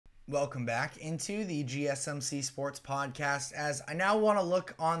Welcome back into the GSMC Sports Podcast, as I now want to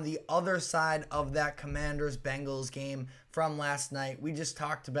look on the other side of that Commanders-Bengals game from last night. We just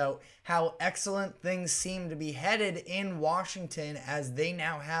talked about how excellent things seem to be headed in Washington as they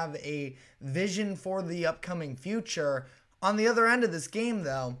now have a vision for the upcoming future. On the other end of this game,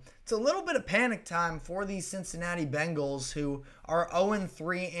 though, it's a little bit of panic time for the Cincinnati Bengals, who are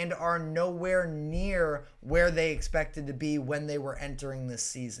 0-3 and are nowhere near where they expected to be when they were entering this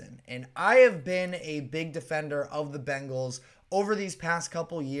season. And I have been a big defender of the Bengals over these past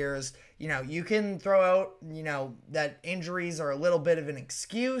couple years. You can throw out, that injuries are a little bit of an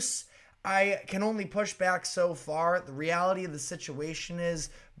excuse. I can only push back so far. The reality of the situation is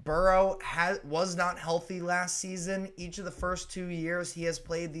Burrow was not healthy last season. Each of the first 2 years he has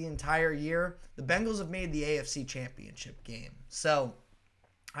played the entire year. The Bengals have made the AFC Championship game. So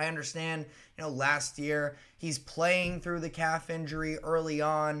I understand, last year he's playing through the calf injury early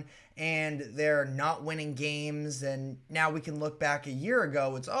on and they're not winning games. And now we can look back a year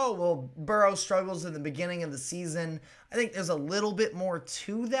ago. It's, Burrow struggles in the beginning of the season. I think there's a little bit more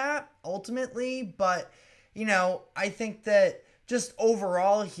to that ultimately. But, I think that just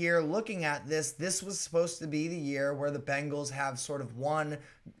overall here, looking at this was supposed to be the year where the Bengals have sort of one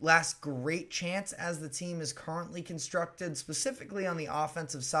last great chance as the team is currently constructed, specifically on the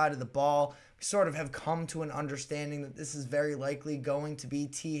offensive side of the ball. We sort of have come to an understanding that this is very likely going to be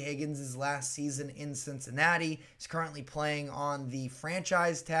T. Higgins' last season in Cincinnati. He's currently playing on the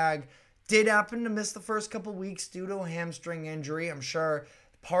franchise tag. Did happen to miss the first couple weeks due to a hamstring injury. I'm sure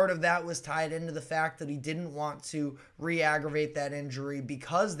part of that was tied into the fact that he didn't want to re-aggravate that injury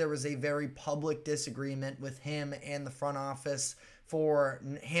because there was a very public disagreement with him and the front office for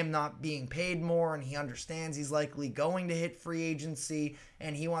him not being paid more, and he understands he's likely going to hit free agency,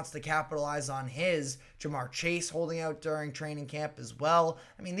 and he wants to capitalize on his. Jamar Chase holding out during training camp as well.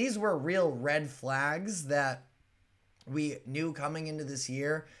 I mean, these were real red flags that we knew coming into this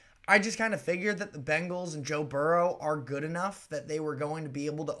year. I just kind of figured that the Bengals and Joe Burrow are good enough that they were going to be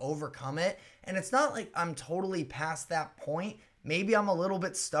able to overcome it. And it's not like I'm totally past that point. Maybe I'm a little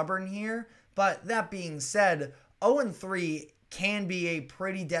bit stubborn here. But that being said, 0-3 can be a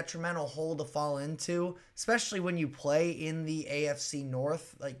pretty detrimental hole to fall into, especially when you play in the AFC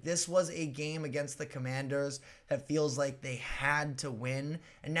North. Like, this was a game against the Commanders that feels like they had to win.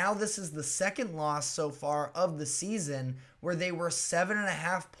 And now this is the second loss so far of the season where they were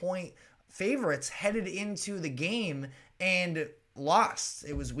 7.5-point favorites headed into the game and lost.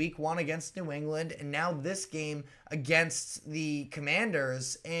 It was week 1 against New England, and now this game against the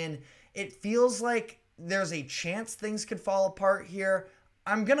Commanders. And it feels like there's a chance things could fall apart here.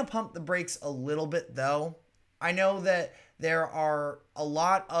 I'm going to pump the brakes a little bit, though. I know that there are a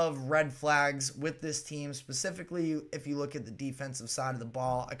lot of red flags with this team, specifically if you look at the defensive side of the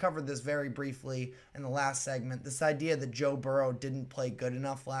ball. I covered this very briefly in the last segment. This idea that Joe Burrow didn't play good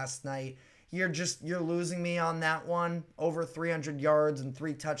enough last night. You're losing me on that one. Over 300 yards and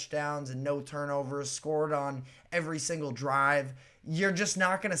 3 touchdowns and no turnovers, scored on every single drive. You're just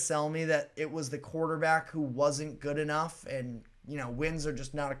not going to sell me that it was the quarterback who wasn't good enough. And, wins are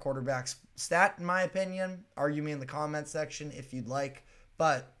just not a quarterback's stat, in my opinion. Argue me in the comment section if you'd like.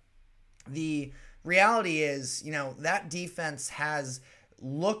 But the reality is, that defense has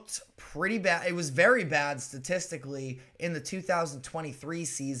looked pretty bad. It was very bad statistically in the 2023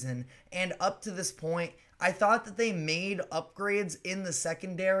 season. And up to this point, I thought that they made upgrades in the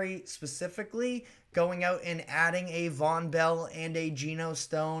secondary, specifically going out and adding a Von Bell and a Geno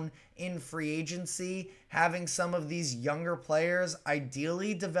Stone in free agency, having some of these younger players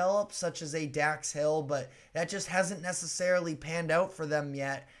ideally develop, such as a Dax Hill, but that just hasn't necessarily panned out for them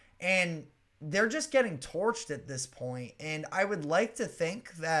yet. And they're just getting torched at this point. And I would like to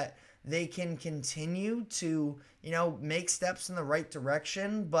think that they can continue to, make steps in the right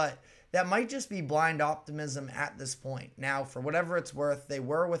direction, but that might just be blind optimism at this point. Now, for whatever it's worth, they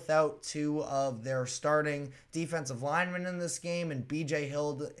were without 2 of their starting defensive linemen in this game, and BJ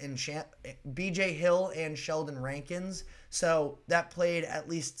Hill and Sheldon Rankins. So that played at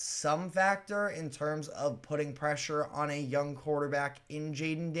least some factor in terms of putting pressure on a young quarterback in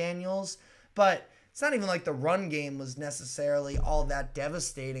Jaden Daniels. But it's not even like the run game was necessarily all that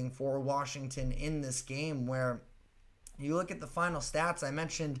devastating for Washington in this game, where you look at the final stats. I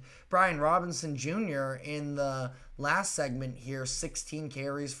mentioned Brian Robinson Jr. in the last segment here, 16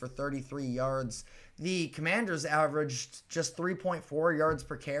 carries for 33 yards. The Commanders averaged just 3.4 yards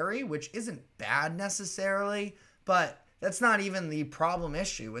per carry, which isn't bad necessarily, but that's not even the problem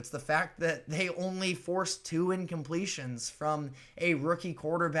issue. It's the fact that they only forced 2 incompletions from a rookie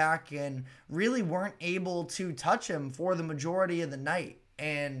quarterback and really weren't able to touch him for the majority of the night.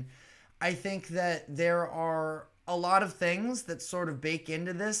 And I think that there are a lot of things that sort of bake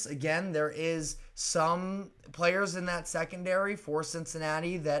into this. Again, there is some players in that secondary for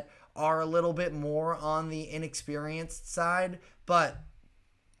Cincinnati that are a little bit more on the inexperienced side, but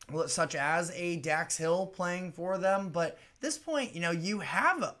such as a Dax Hill playing for them. But at this point, you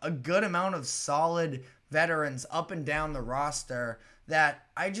have a good amount of solid veterans up and down the roster that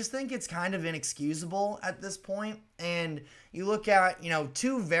I just think it's kind of inexcusable at this point. And you look at,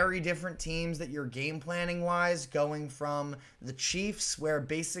 two very different teams that you're game planning wise, going from the Chiefs, where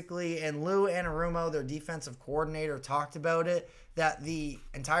basically, and Lou Anarumo, their defensive coordinator, talked about it, that the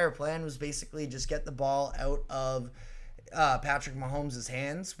entire plan was basically just get the ball out of Patrick Mahomes'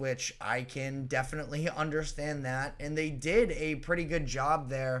 hands, which I can definitely understand that. And they did a pretty good job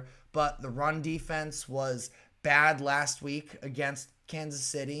there, but the run defense was bad last week against Kansas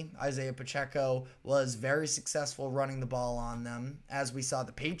City. Isaiah Pacheco was very successful running the ball on them, as we saw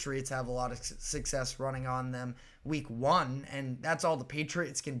the Patriots have a lot of success running on them week 1, and that's all the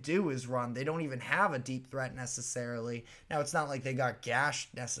Patriots can do is run. They don't even have a deep threat necessarily. Now, it's not like they got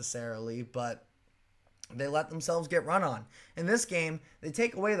gashed necessarily, but they let themselves get run on. In this game, they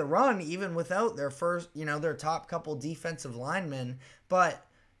take away the run even without their their top couple defensive linemen, but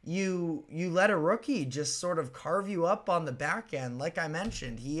you let a rookie just sort of carve you up on the back end. Like I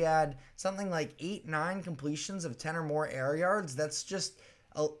mentioned, he had something like 8-9 completions of 10 or more air yards. That's just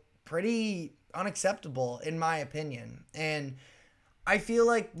pretty unacceptable in my opinion. And I feel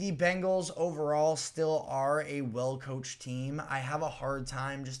like the Bengals overall still are a well-coached team. I have a hard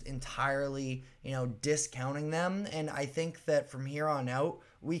time just entirely, discounting them. And I think that from here on out,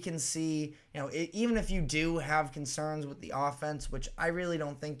 we can see, even if you do have concerns with the offense, which I really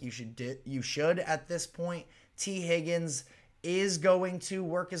don't think you should at this point, T. Higgins is going to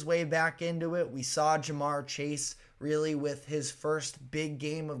work his way back into it. We saw Jamar Chase really with his first big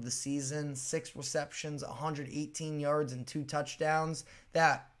game of the season, 6 receptions, 118 yards, and 2 touchdowns,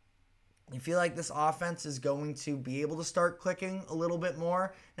 that you feel like this offense is going to be able to start clicking a little bit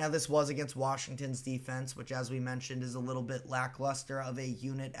more. Now, this was against Washington's defense, which, as we mentioned, is a little bit lackluster of a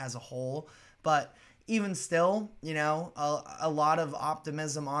unit as a whole. But even still, a lot of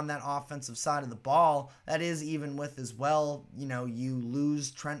optimism on that offensive side of the ball. That is even with as well, you lose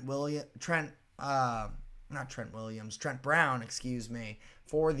Trent Brown,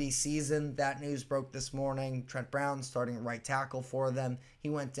 for the season. That news broke this morning. Trent Brown starting at right tackle for them. He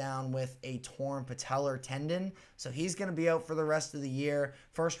went down with a torn patellar tendon, so he's going to be out for the rest of the year.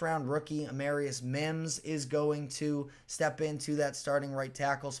 First-round rookie Amarius Mims is going to step into that starting right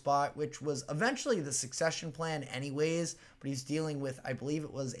tackle spot, which was eventually the succession plan anyways, but he's dealing with, I believe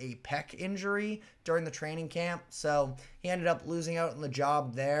it was a pec injury during the training camp, so he ended up losing out on the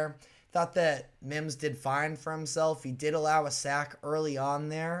job there. Thought that Mims did fine for himself. He did allow a sack early on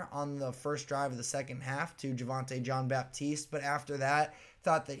there on the first drive of the second half to Javonte Jean-Baptiste, but after that,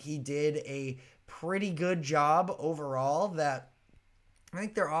 thought that he did a pretty good job overall. That I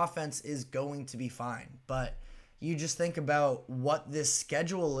think their offense is going to be fine, but you just think about what this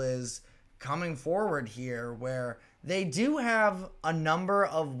schedule is coming forward here, where they do have a number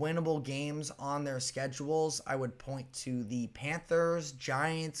of winnable games on their schedules. I would point to the Panthers,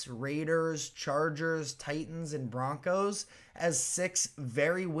 Giants, Raiders, Chargers, Titans, and Broncos as 6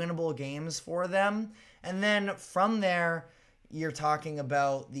 very winnable games for them. And then from there, you're talking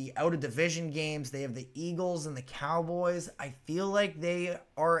about the out-of-division games. They have the Eagles and the Cowboys. I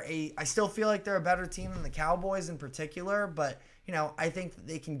still feel like they're a better team than the Cowboys in particular, but I think that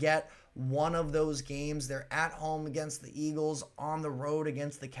they can get one of those games. They're at home against the Eagles, on the road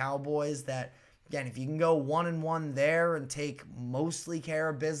against the Cowboys. That, again, if you can go 1-1 there and take mostly care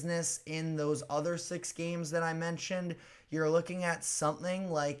of business in those other 6 games that I mentioned, you're looking at something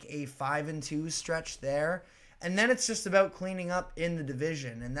like a 5-2 stretch there. And then it's just about cleaning up in the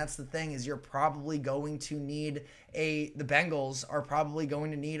division. And that's the thing, is you're probably going to need the Bengals are probably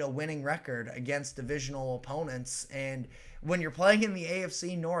going to need a winning record against divisional opponents. And when you're playing in the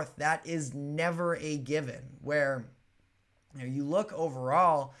AFC North, that is never a given. Where you look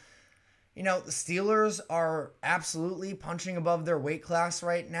overall, the Steelers are absolutely punching above their weight class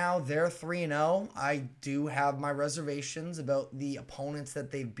right now. They're 3-0. I do have my reservations about the opponents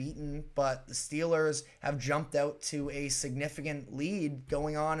that they've beaten, but the Steelers have jumped out to a significant lead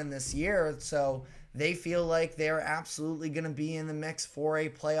going on in this year, so they feel like they're absolutely going to be in the mix for a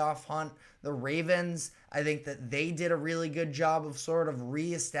playoff hunt. The Ravens, I think that they did a really good job of sort of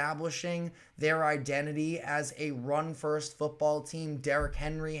reestablishing their identity as a run-first football team. Derrick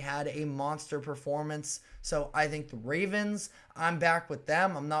Henry had a monster performance. So I think the Ravens, I'm back with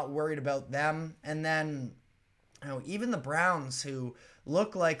them. I'm not worried about them. And then Even the Browns, who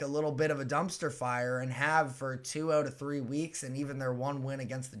look like a little bit of a dumpster fire and have for 2 out of 3 weeks, and even their one win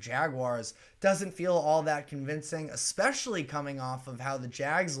against the Jaguars doesn't feel all that convincing, especially coming off of how the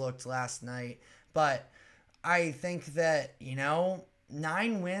Jags looked last night. But I think that,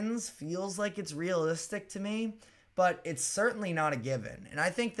 9 wins feels like it's realistic to me, but it's certainly not a given. And I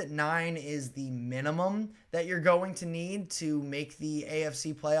think that 9 is the minimum that you're going to need to make the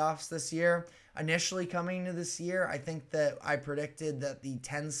AFC playoffs this year. Initially coming into this year, I think that I predicted that the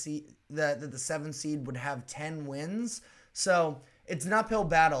 7 seed would have 10 wins. So it's an uphill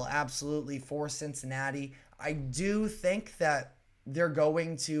battle, absolutely, for Cincinnati. I do think that they're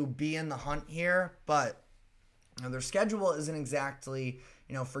going to be in the hunt here, but their schedule isn't exactly,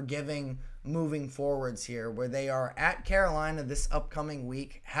 forgiving moving forwards here, where they are at Carolina this upcoming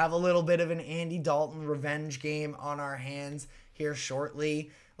week, have a little bit of an Andy Dalton revenge game on our hands here shortly.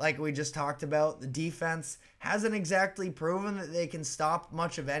 Like we just talked about, the defense hasn't exactly proven that they can stop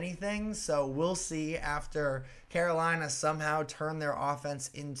much of anything, so we'll see after Carolina somehow turn their offense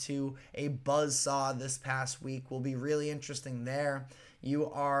into a buzzsaw this past week. Will be really interesting there.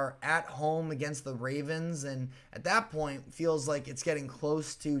 You are at home against the Ravens, and at that point, feels like it's getting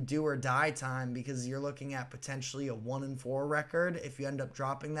close to do or die time, because you're looking at potentially a 1-4 record if you end up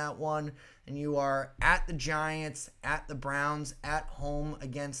dropping that one. And you are at the Giants, at the Browns, at home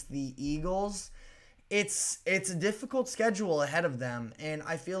against the Eagles. It's a difficult schedule ahead of them, and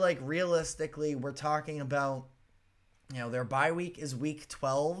I feel like realistically we're talking about, their bye week is week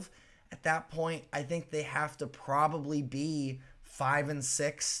 12. At that point, I think they have to probably be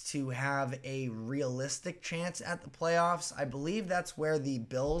 5-6 to have a realistic chance at the playoffs. I believe that's where the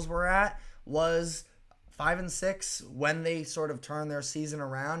Bills were at, was 5-6 when they sort of turned their season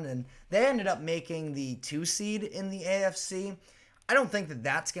around, and they ended up making the 2 seed in the AFC. I don't think that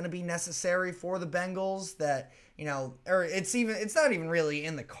that's going to be necessary for the Bengals, that, or it's not even really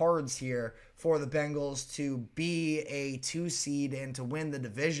in the cards here for the Bengals to be a 2 seed and to win the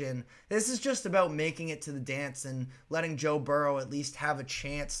division. This is just about making it to the dance and letting Joe Burrow at least have a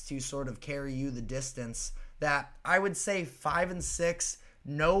chance to sort of carry you the distance. That I would say 5-6,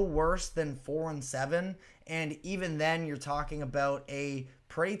 no worse than 4-7, and even then you're talking about a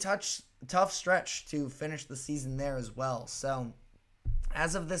pretty tough stretch to finish the season there as well. So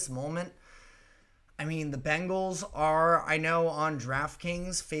as of this moment, the Bengals are, I know, on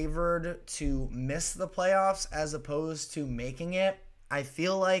DraftKings favored to miss the playoffs as opposed to making it. I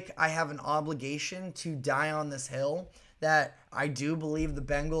feel like I have an obligation to die on this hill, that I do believe the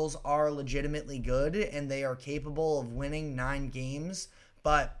Bengals are legitimately good and they are capable of winning 9 games,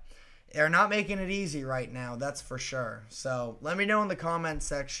 but they're not making it easy right now, that's for sure. So let me know in the comment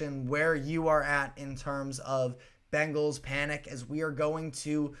section where you are at in terms of Bengals panic, as we are going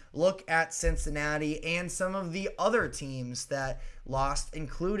to look at Cincinnati and some of the other teams that lost,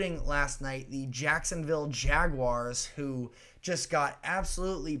 including last night, the Jacksonville Jaguars, who just got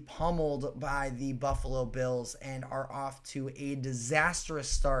absolutely pummeled by the Buffalo Bills and are off to a disastrous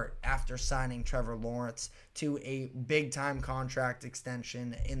start after signing Trevor Lawrence to a big-time contract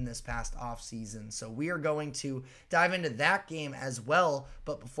extension in this past offseason. So we are going to dive into that game as well,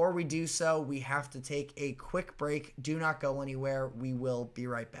 but before we do so, we have to take a quick break. Do not go anywhere. We will be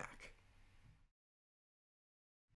right back.